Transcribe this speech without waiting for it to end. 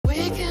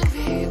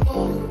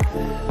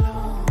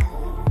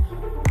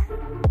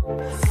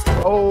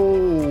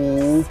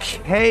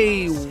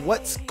Hey,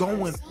 what's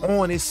going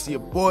on? It's your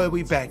boy.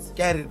 We back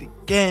at it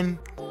again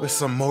with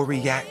some more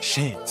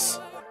reactions.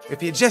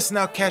 If you're just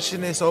now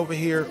catching this over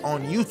here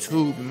on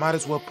YouTube, you might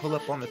as well pull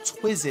up on the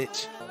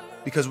Twizzit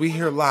because we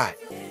here live,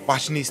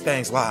 watching these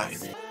things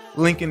live.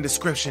 Link in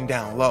description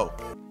down low.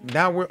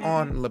 Now we're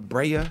on La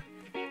Brea,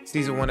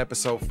 season 1,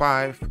 episode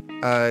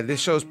 5. This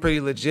show's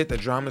pretty legit. The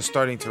drama's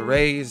starting to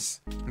raise,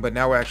 but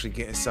now we're actually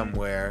getting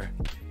somewhere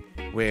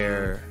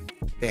where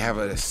they have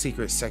a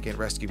secret second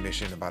rescue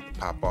mission about to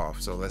pop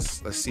off. So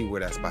let's see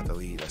where that's about to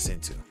lead us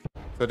into.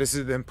 So this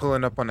is them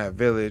pulling up on that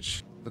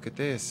village. Look at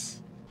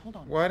this.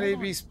 Why they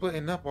be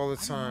splitting up all the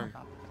time?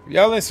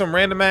 Y'all in some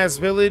random ass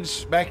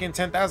village back in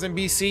 10,000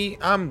 BC?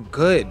 I'm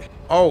good.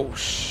 Oh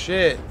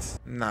shit.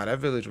 Nah, that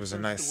village was a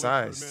nice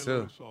size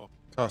too.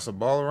 Toss a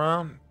ball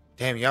around.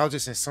 Damn, y'all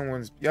just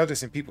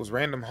in people's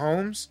random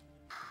homes?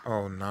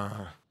 Oh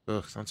nah.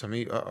 Ugh, don't tell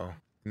me. Uh-oh.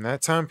 In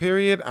that time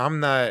period,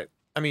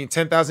 I mean,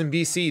 10,000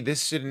 BC,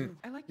 this shouldn't,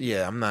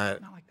 yeah, I'm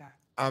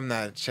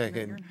not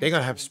checking. They're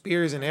gonna have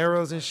spears and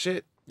arrows and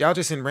shit. Y'all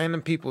just in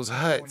random people's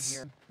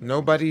huts.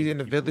 Nobody in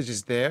the village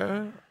is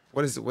there?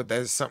 What is it?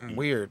 There's something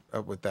weird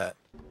up with that.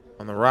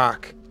 On the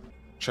rock.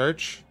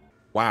 Church?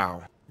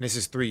 Wow. This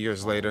is 3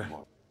 years later.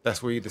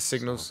 That's where the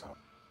signal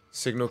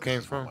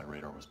came from?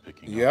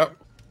 Yep.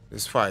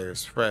 This fire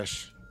is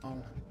fresh.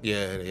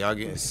 Yeah, y'all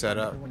getting set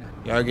up.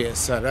 Y'all getting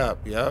set up.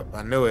 Yep,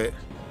 I knew it.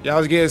 Y'all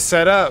was getting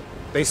set up.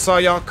 They saw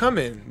y'all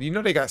coming. You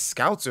know they got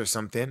scouts or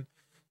something.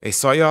 They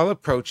saw y'all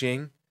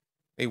approaching.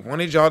 They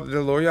wanted y'all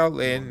to lure y'all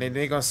in, and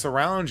they're gonna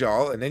surround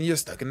y'all, and then you're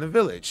stuck in the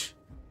village.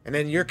 And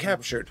then you're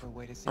captured.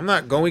 I'm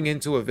not going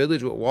into a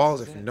village with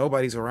walls if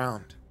nobody's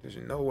around. There's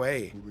no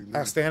way.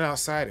 I'll stand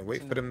outside and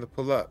wait for them to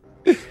pull up.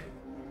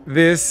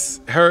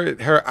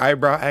 Her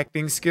eyebrow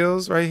acting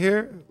skills right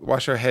here.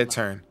 Watch her head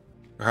turn.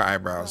 Her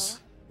eyebrows.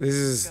 This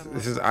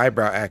is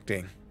eyebrow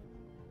acting.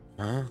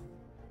 Huh?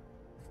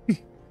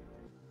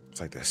 It's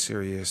like that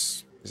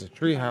serious. There's a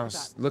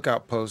treehouse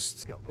lookout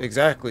post.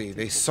 Exactly.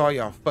 They saw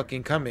y'all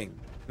fucking coming.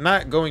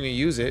 Not going to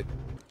use it.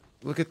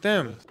 Look at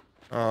them.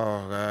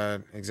 Oh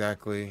god.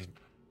 Exactly.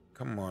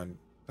 Come on.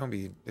 Don't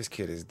be. This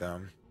kid is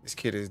dumb. This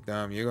kid is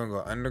dumb. You're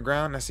gonna go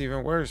underground? That's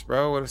even worse,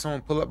 bro. What if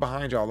someone pull up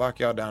behind y'all, lock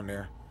y'all down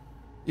there?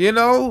 You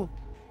know?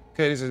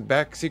 Okay, this is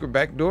secret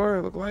back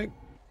door. Look like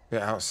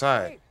they're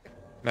outside.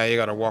 Now you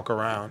gotta walk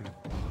around.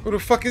 Who the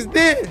fuck is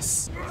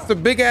this? It's a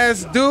big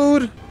ass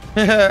dude.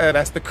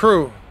 That's the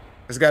crew.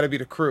 It's got to be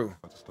the crew.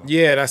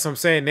 Yeah, that's what I'm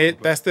saying.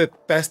 That's the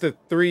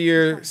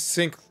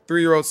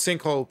 3-year-old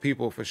sinkhole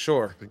people for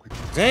sure.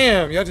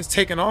 Damn, y'all just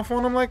taking off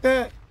on them like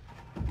that?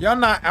 Y'all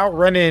not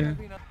outrunning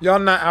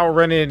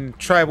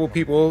tribal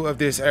people of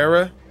this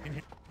era.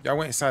 Y'all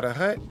went inside a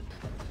hut?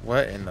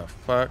 What in the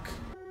fuck?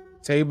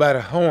 Saved by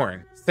the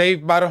horn.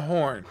 Saved by the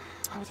horn.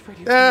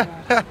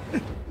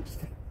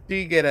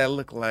 You get that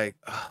look like,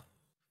 oh,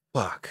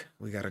 fuck,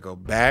 we gotta go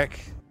back.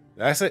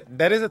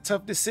 That is a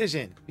tough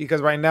decision because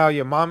right now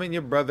your mom and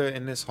your brother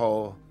in this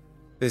hole.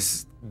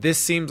 This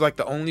seems like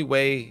the only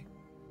way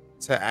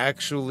to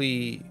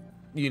actually,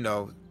 you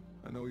know,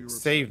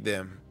 save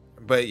them.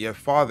 But your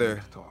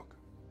father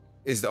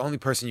is the only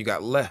person you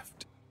got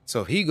left.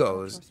 So if he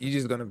goes, you're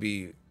just gonna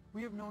be,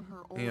 you know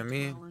what I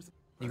mean?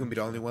 You're gonna be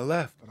the only one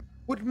left.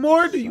 What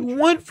more do you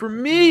want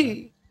from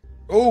me?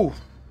 Oh,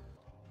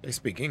 they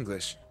speak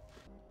English.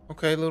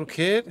 Okay, little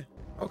kid.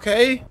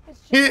 Okay.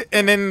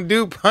 And then the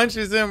dude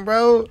punches him,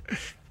 bro.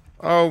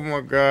 Oh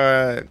my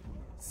god.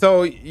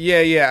 So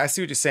yeah, I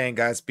see what you're saying,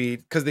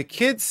 Godspeed. Because the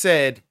kid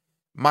said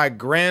my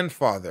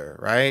grandfather,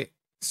 right?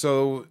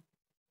 So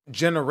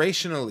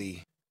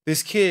generationally,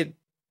 this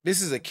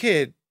is a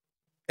kid,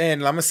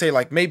 and I'm gonna say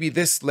like maybe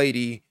this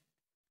lady,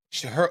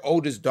 her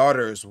oldest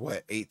daughter is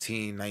what,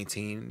 18,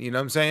 19, you know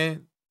what I'm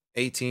saying?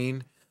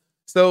 18.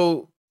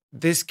 So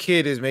this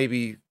kid is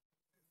maybe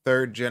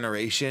 3rd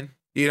generation.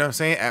 You know what I'm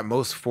saying? At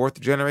most 4th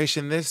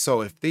generation this.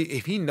 So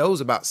if he knows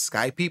about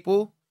sky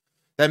people,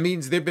 that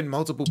means there've been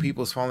multiple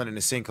peoples falling into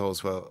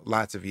sinkholes for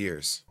lots of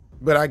years.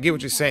 But I get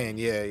what you're saying.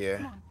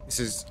 Yeah. This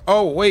is,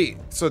 oh wait.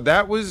 So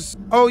that was,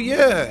 oh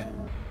yeah.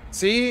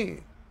 See,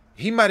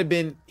 he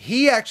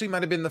actually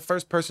might have been the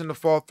first person to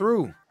fall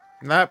through.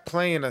 Not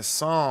playing a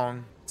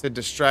song to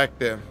distract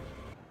them.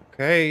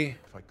 Okay.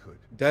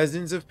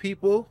 Dozens of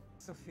people.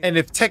 And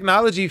if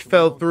technology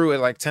fell through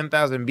at like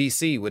 10,000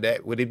 BC, would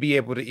it be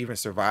able to even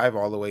survive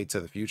all the way to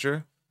the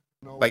future?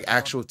 Like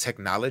actual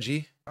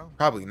technology?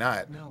 Probably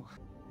not.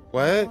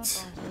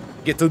 What?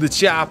 Get to the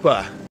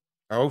chopper.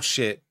 Oh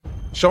shit.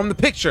 Show him the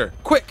picture,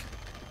 quick.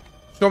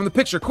 Show him the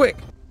picture, quick.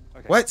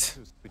 What?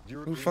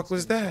 Who the fuck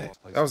was that?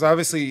 That was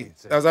obviously,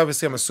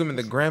 I'm assuming,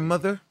 the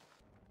grandmother.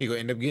 He gonna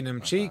end up getting them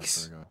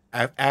cheeks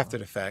after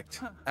the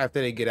fact.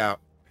 After they get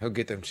out, he'll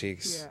get them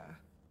cheeks.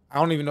 I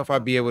don't even know if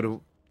I'd be able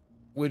to.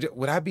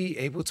 Would I be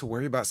able to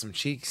worry about some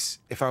cheeks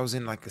if I was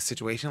in like a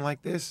situation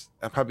like this?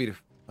 I'd probably be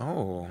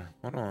oh,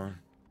 hold on.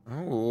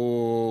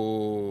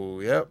 Oh,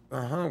 yep.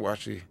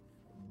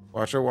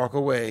 Watch her walk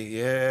away.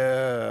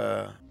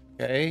 Yeah.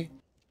 Okay.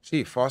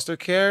 She foster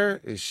care?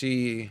 Is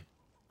she?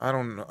 I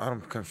don't know. I'm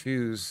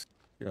confused.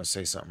 You're gonna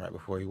say something right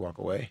before you walk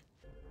away.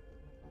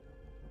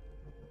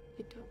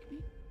 He took me.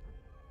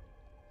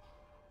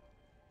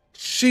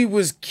 She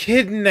was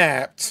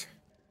kidnapped.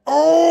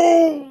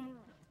 Oh,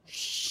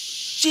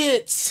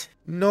 shit.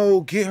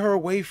 No, get her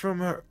away from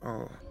her.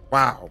 Oh,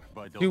 wow.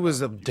 She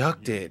was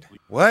abducted.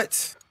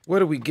 What?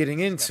 What are we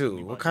getting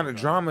into? What kind of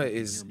drama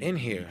is in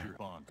here?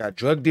 Got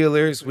drug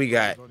dealers. We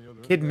got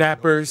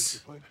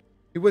kidnappers.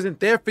 He wasn't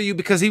there for you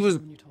because he was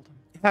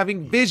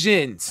having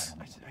visions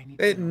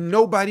that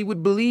nobody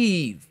would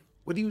believe.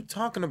 What are you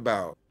talking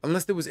about?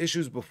 Unless there was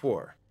issues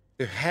before.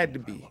 There had to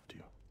be.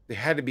 There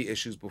had to be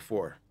issues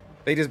before.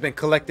 They just been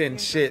collecting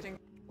shit.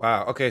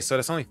 Wow. Okay, so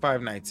that's only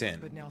 5 nights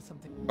in.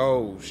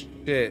 Oh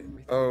shit.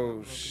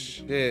 Oh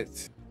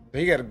shit. So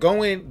you gotta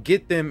go in,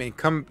 get them, and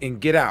come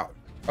and get out.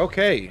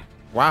 Okay.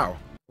 Wow.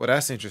 Well,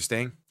 that's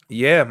interesting.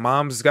 Yeah,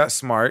 mom's got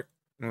smart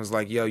and was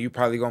like, yo, you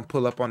probably gonna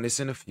pull up on this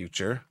in the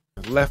future.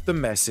 Left a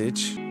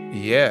message.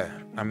 Yeah.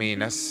 I mean,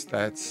 that's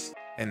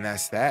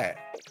that.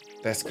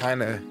 That's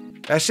kind of,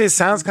 that shit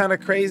sounds kind of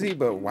crazy,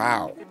 but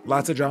wow.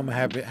 Lots of drama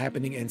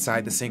happening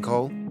inside the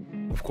sinkhole,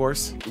 of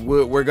course.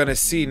 We're gonna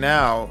see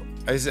now.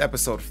 This is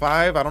episode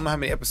 5. I don't know how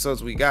many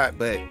episodes we got,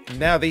 but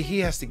now he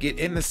has to get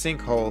in the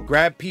sinkhole,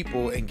 grab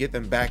people, and get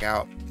them back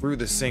out through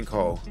the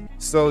sinkhole.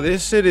 So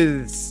this shit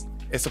is,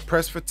 it's a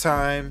press for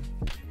time,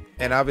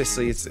 and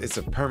obviously it's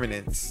a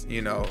permanence,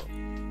 you know,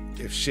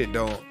 if shit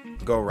don't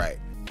go right.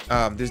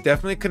 There's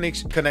definitely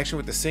a connection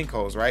with the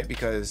sinkholes, right?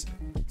 Because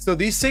so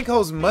these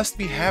sinkholes must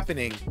be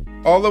happening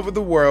all over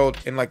the world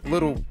in like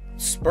little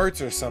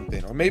spurts or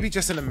something, or maybe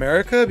just in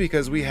America,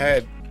 because you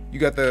had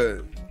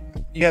the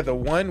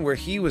one where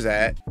he was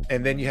at,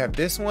 and then you have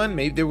this one.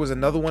 Maybe there was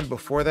another one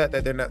before that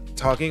they're not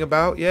talking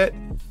about yet,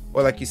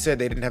 or like you said,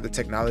 they didn't have the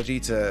technology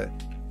to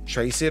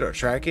trace it or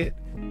track it.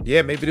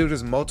 Yeah, maybe there was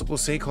just multiple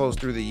sinkholes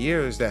through the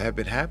years that have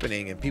been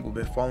happening and people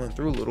been falling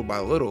through little by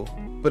little.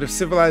 But if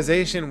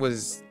civilization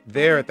was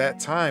there at that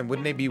time,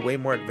 wouldn't they be way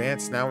more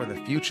advanced now in the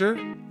future?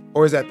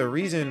 Or is that the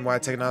reason why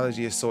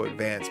technology is so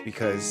advanced?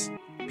 Because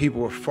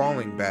people were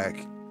falling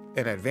back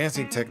and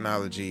advancing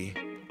technology,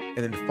 and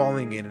then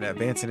falling in and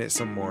advancing it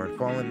some more, and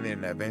falling in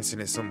and advancing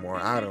it some more.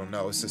 I don't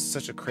know. It's just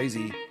such a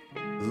crazy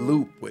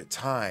loop with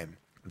time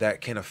that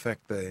can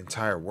affect the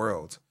entire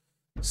world.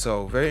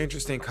 So very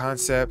interesting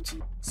concept,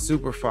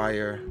 super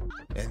fire,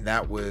 and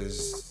that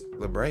was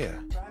La Brea.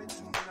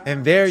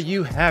 And there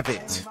you have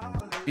it.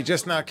 If you're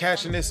just not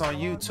catching this on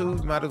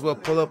YouTube, might as well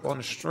pull up on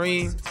the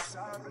stream.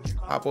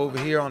 Hop over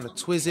here on the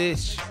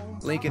Twizish,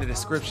 link in the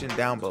description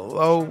down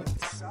below.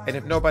 And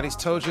if nobody's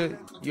told you,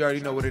 you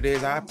already know what it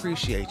is. I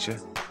appreciate you.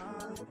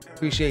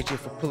 Appreciate you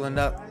for pulling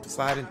up,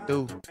 sliding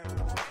through.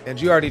 And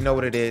you already know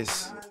what it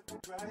is.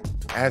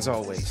 As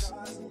always,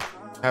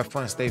 have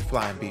fun, stay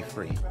fly, and be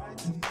free.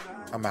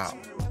 I'm out.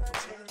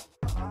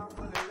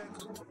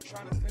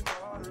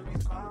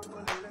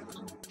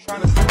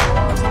 Trying to think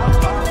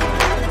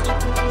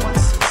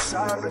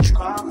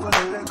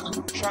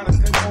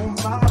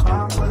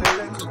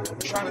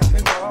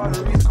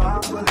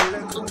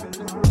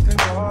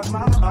hard,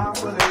 my mind,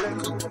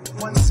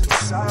 once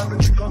inside,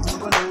 but you don't